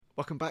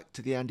Welcome back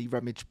to the Andy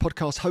Ramage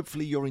podcast.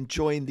 Hopefully you're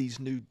enjoying these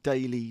new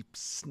daily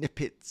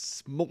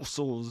snippets,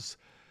 morsels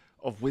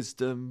of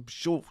wisdom,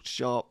 short,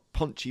 sharp,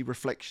 punchy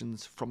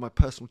reflections from my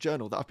personal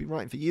journal that I've been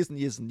writing for years and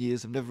years and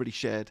years. I've never really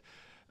shared.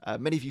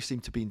 Many of you seem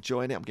to be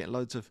enjoying it. I'm getting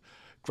loads of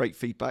great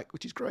feedback,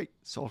 which is great.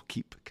 So I'll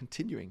keep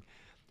continuing.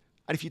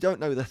 And if you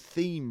don't know, the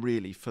theme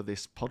really for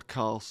this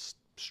podcast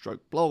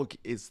stroke blog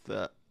is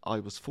that I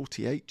was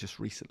 48 just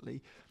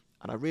recently.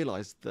 And I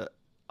realised that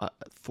at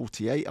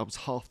 48, I was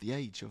half the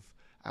age of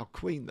our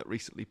Queen that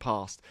recently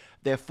passed.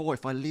 Therefore,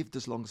 if I lived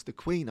as long as the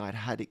Queen, I'd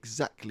had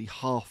exactly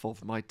half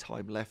of my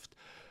time left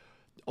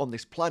on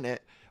this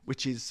planet,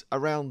 which is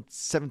around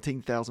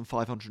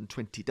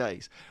 17,520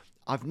 days.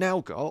 I've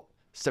now got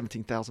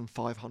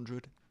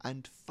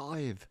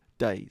 17,505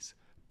 days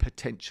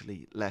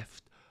potentially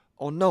left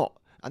or not.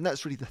 And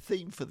that's really the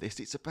theme for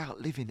this. It's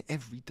about living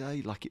every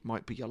day like it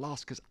might be your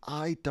last, because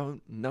I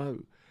don't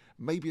know.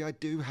 Maybe I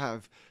do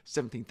have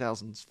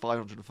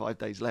 17,505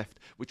 days left,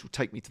 which will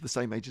take me to the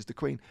same age as the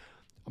Queen.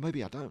 Or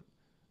maybe I don't.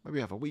 Maybe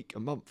I have a week,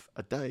 a month,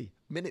 a day,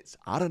 minutes.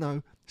 I don't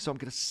know. So I'm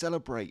going to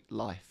celebrate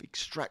life,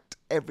 extract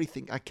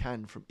everything I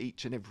can from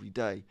each and every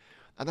day.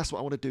 And that's what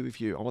I want to do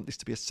with you. I want this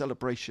to be a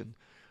celebration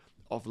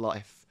of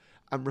life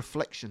and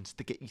reflections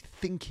to get you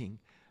thinking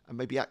and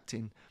maybe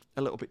acting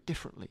a little bit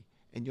differently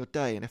in your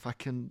day. And if I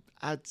can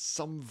add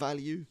some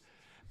value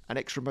and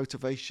extra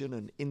motivation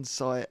and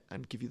insight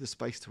and give you the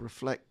space to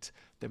reflect,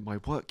 then my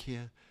work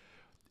here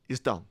is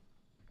done.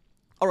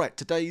 All right,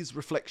 today's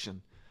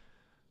reflection.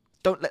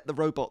 Don't let the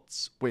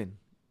robots win.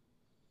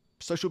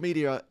 Social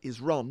media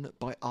is run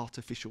by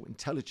artificial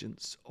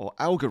intelligence or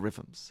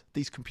algorithms.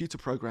 These computer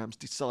programs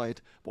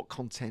decide what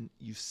content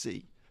you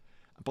see.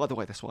 And by the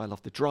way, that's why I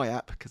love the Dry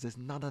app, because there's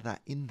none of that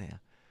in there.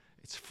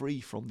 It's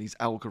free from these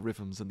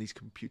algorithms and these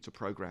computer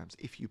programs.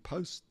 If you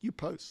post, you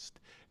post.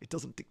 It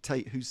doesn't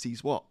dictate who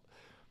sees what.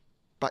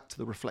 Back to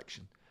the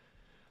reflection.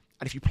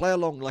 And if you play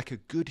along like a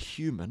good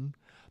human,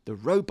 the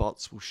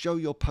robots will show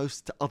your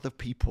post to other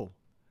people.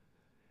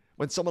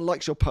 When someone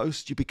likes your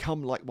post, you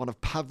become like one of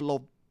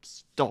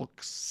Pavlov's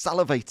dogs,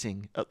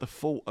 salivating at the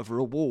thought of a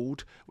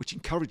reward, which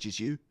encourages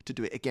you to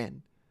do it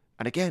again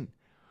and again.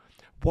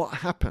 What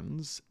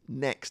happens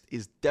next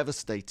is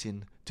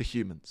devastating to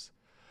humans.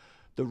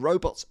 The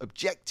robot's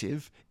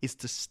objective is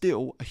to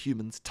steal a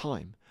human's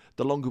time.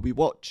 The longer we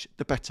watch,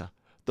 the better.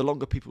 The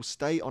longer people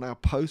stay on our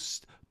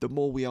posts, the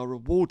more we are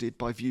rewarded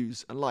by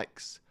views and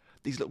likes.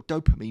 These little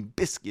dopamine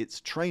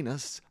biscuits train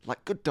us,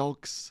 like good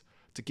dogs,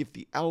 to give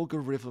the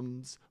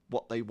algorithms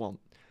what they want.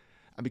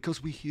 And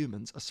because we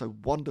humans are so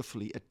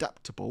wonderfully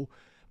adaptable,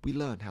 we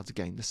learn how to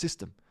game the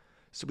system.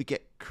 So we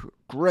get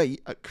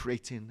great at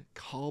creating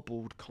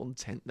cardboard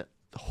content that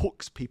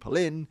hooks people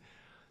in,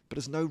 but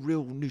has no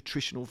real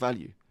nutritional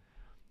value.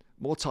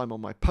 More time on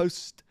my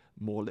post,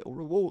 more little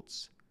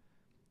rewards.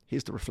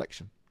 Here's the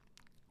reflection.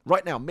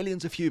 Right now,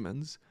 millions of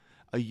humans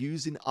are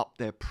using up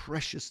their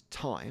precious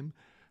time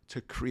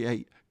to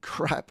create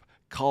crap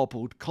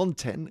cardboard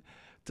content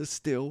to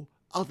steal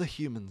other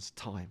humans'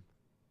 time.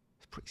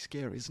 It's pretty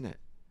scary, isn't it?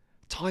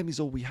 Time is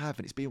all we have,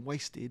 and it's being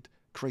wasted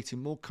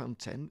creating more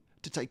content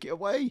to take it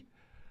away.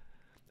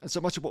 And so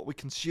much of what we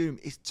consume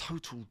is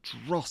total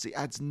dross. It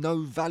adds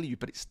no value,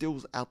 but it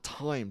steals our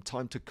time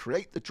to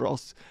create the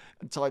dross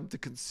and time to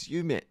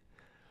consume it.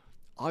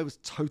 I was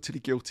totally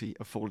guilty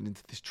of falling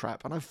into this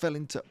trap, and I fell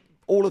into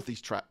all of these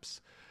traps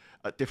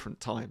at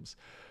different times,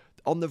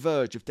 on the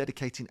verge of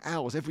dedicating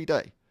hours every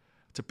day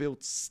to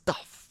build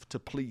stuff to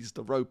please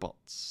the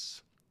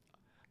robots.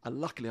 And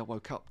luckily I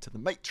woke up to the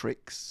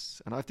Matrix,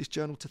 and I have this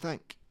journal to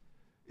thank.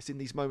 It's in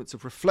these moments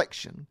of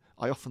reflection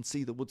I often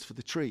see the woods for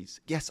the trees.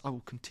 Yes, I will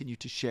continue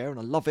to share, and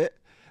I love it,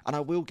 and I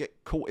will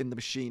get caught in the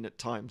machine at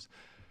times,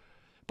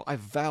 but I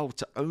vow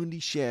to only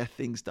share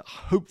things that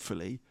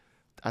hopefully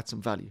add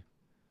some value.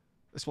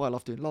 That's why I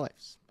love doing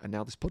lives, and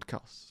now this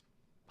podcast.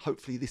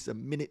 Hopefully this is a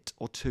minute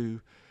or two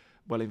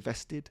well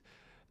invested,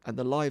 and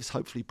the lives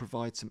hopefully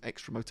provide some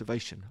extra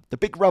motivation. The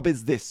big rub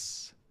is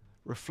this.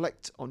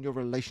 Reflect on your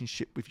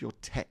relationship with your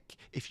tech.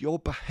 If your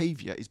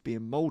behavior is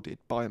being molded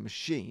by a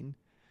machine,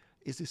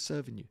 is this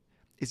serving you?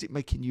 Is it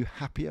making you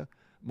happier,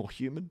 more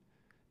human?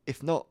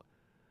 If not,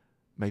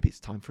 maybe it's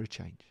time for a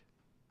change.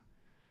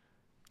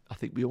 I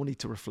think we all need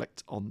to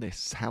reflect on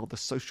this, how the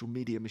social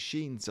media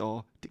machines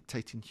are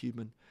dictating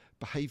human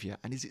behavior,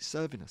 and is it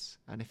serving us?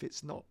 And if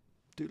it's not,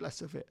 do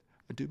less of it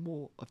and do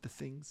more of the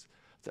things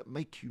that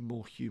make you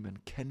more human.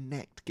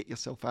 Connect, get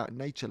yourself out in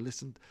nature,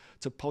 listen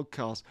to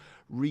podcasts,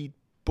 read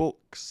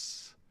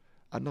books.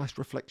 A nice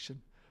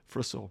reflection for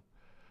us all.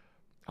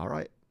 All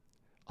right,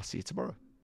 I'll see you tomorrow.